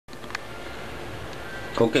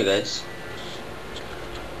Okay guys,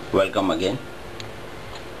 welcome again.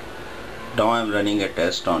 Now I am running a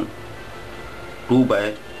test on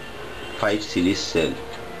 2x5 series cell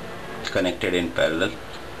connected in parallel.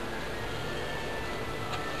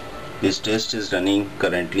 This test is running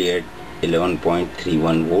currently at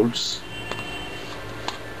 11.31 volts.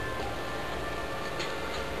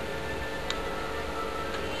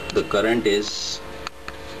 The current is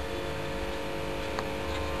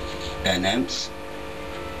 10 amps.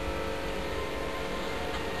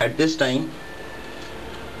 At this time,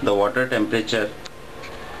 the water temperature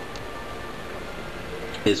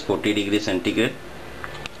is 40 degrees centigrade.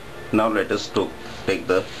 Now let us take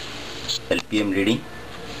the LPM reading.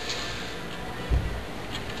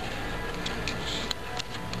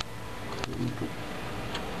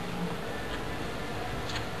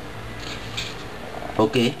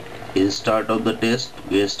 Okay, in start of the test,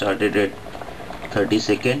 we started at 30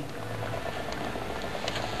 seconds.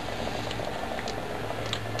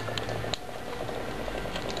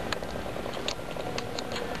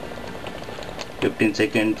 15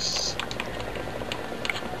 seconds.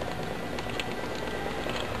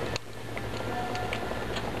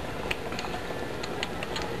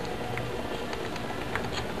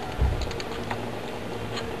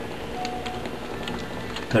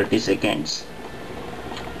 30 seconds.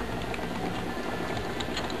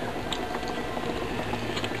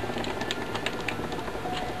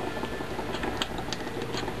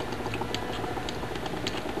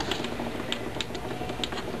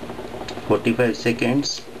 45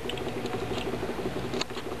 seconds.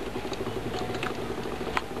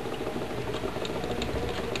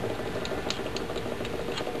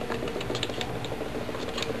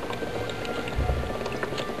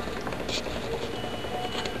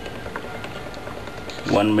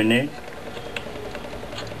 1 minute.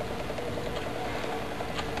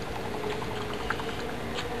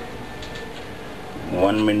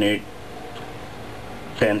 1 minute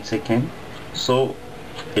 10 seconds. So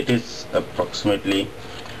it is approximately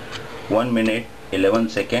 1 minute 11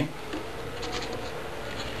 seconds.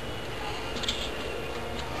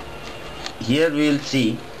 Here we will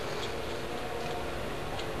see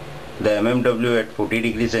the MMW at 40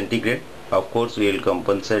 degrees centigrade. Of course we will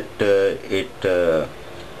compensate it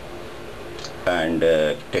and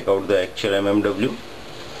take out the actual MMW.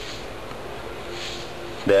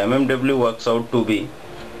 The MMW works out to be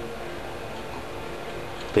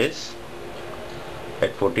this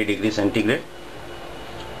at 40 degrees centigrade.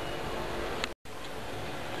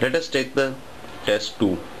 Let us take the test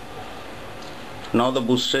 2. Now the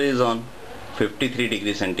booster is on 53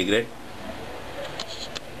 degrees centigrade,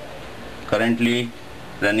 currently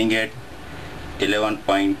running at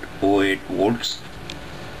 11.08 volts,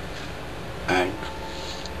 and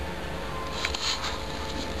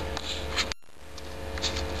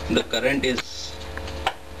the current is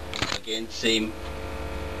again same.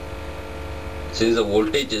 Since the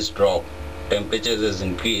voltage is dropped, temperature is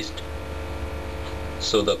increased,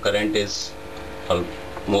 so the current is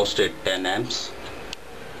almost at 10 amps.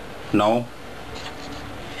 Now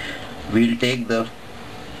we'll take the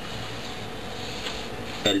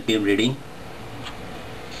LPM reading.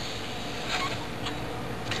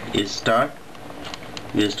 We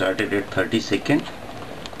started at 30 seconds.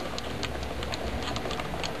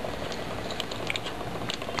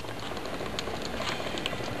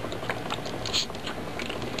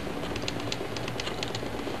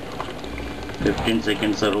 15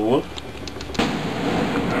 seconds are over.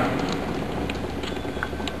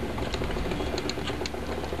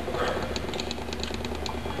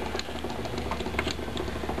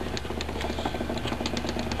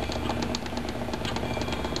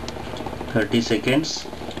 30 seconds.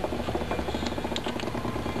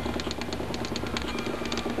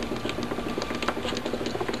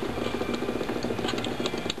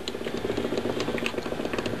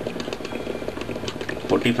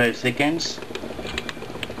 45 seconds.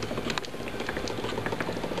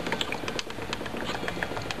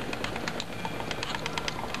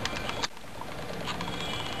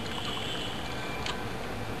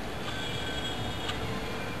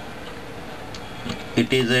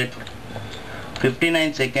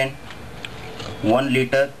 59 seconds. 1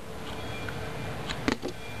 liter.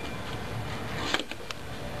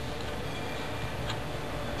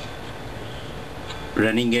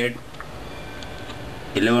 Running at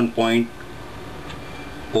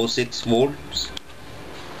 11.06 volts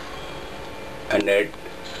and at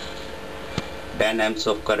 10 amps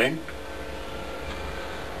of current.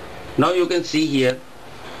 Now you can see here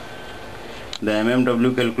the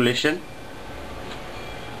MMW calculation.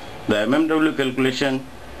 The MMW calculation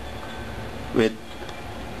with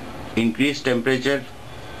increased temperature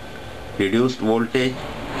reduced voltage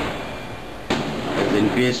is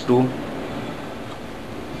increased to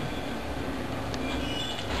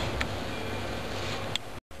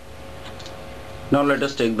 'Now let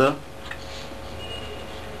us take the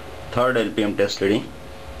third LPM test reading.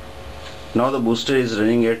 Now the booster is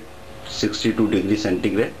running at 62 degrees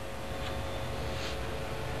centigrade.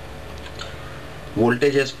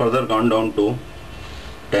 Voltage has further gone down to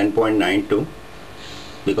 10.92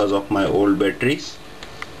 because of my old batteries.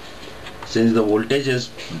 Since the voltage has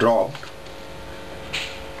dropped,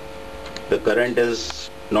 the current is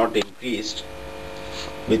not increased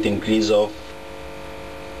with increase of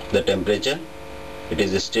the temperature. It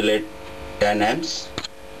is still at 10 amps.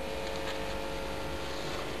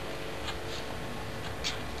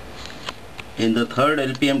 In the third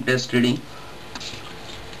LPM test reading,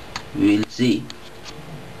 we will see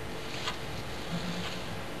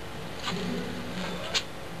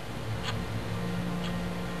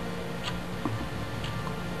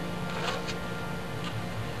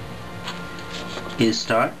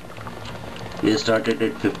we started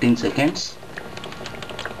at 15 seconds.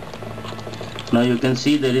 Now you can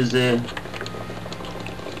see there is a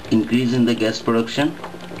increase in the gas production.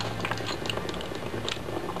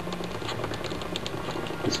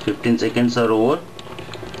 These 15 seconds are over.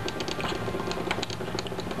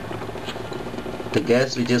 The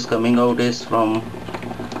gas which is coming out is from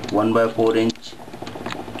 1/4 inch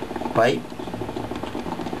pipe.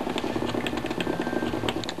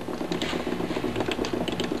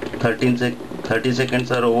 30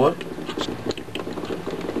 seconds are over.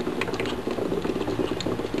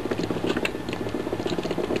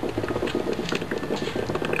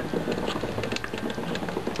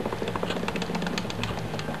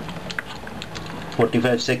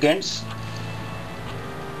 "45 seconds,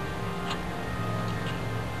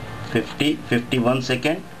 51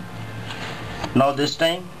 seconds. Now this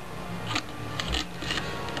time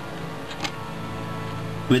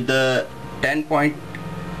with the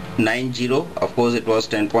 10.90, of course it was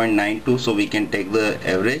 10.92, so we can take the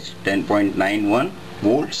average 10.91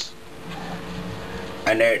 volts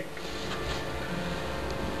and at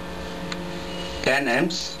 10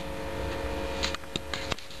 amps.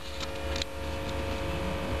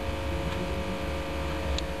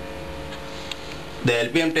 The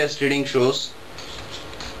LPM test reading shows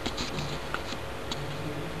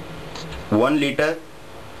 1 liter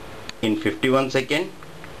in 51 seconds.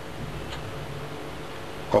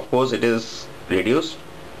 Of course it is reduced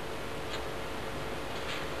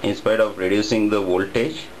in spite of reducing the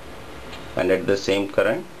voltage and at the same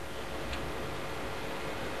current.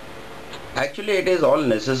 Actually it is all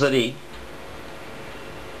necessary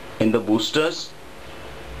in the boosters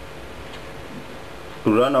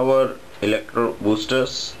to run our electro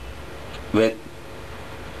boosters with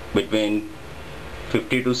between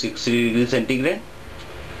 50 to 60 degrees centigrade.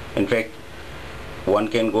 In fact, one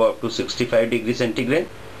can go up to 65 degrees centigrade,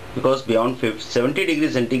 because beyond 70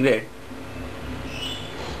 degrees centigrade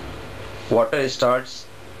water starts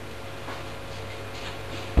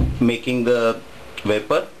making the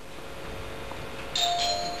vapor.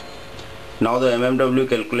 Now the MMW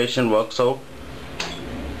calculation works out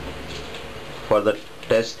for the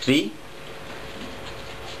test 3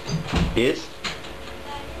 is,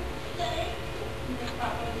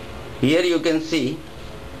 here you can see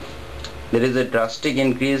there is a drastic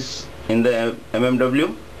increase in the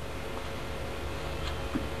MMW.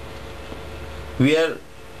 We are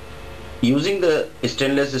using the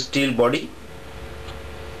stainless steel body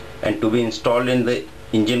and to be installed in the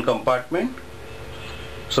engine compartment,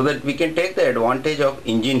 so that we can take the advantage of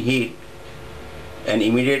engine heat and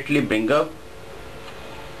immediately bring up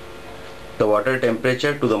the water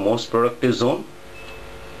temperature to the most productive zone.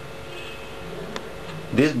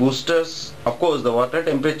 These boosters, of course the water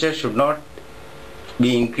temperature should not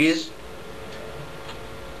be increased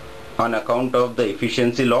on account of the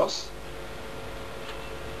efficiency loss.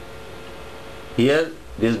 Here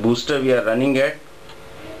this booster we are running at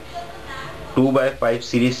 2/5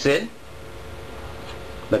 series cell.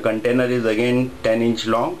 The container is again 10 inch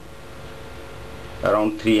long,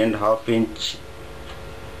 around 3.5 inch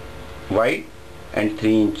wide and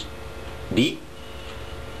 3 inch deep.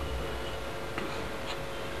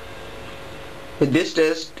 With this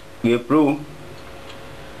test we have proved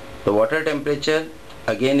the water temperature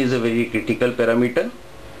again is a very critical parameter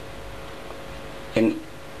in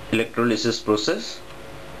electrolysis process,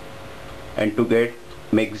 and to get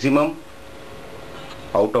maximum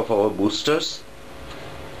out of our boosters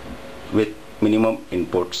with minimum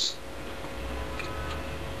inputs.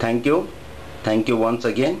 Thank you once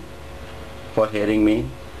again for hearing me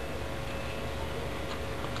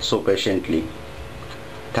so patiently.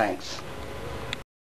 Thanks.